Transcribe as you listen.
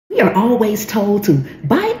We are always told to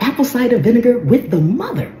buy apple cider vinegar with the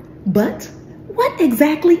mother. But what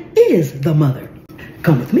exactly is the mother?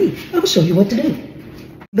 Come with me, I'll show you what to do.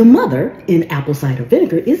 The mother in apple cider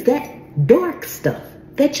vinegar is that dark stuff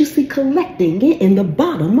that you see collecting in the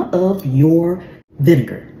bottom of your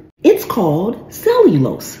vinegar. It's called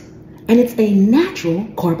cellulose, and it's a natural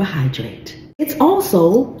carbohydrate. It's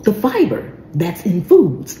also the fiber that's in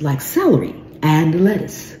foods like celery and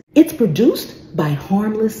lettuce. It's produced by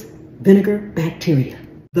harmless vinegar bacteria.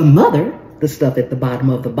 The mother, the stuff at the bottom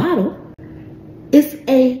of the bottle, is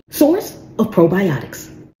a source of probiotics,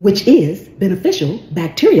 which is beneficial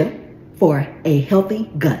bacteria for a healthy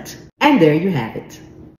gut. And there you have it.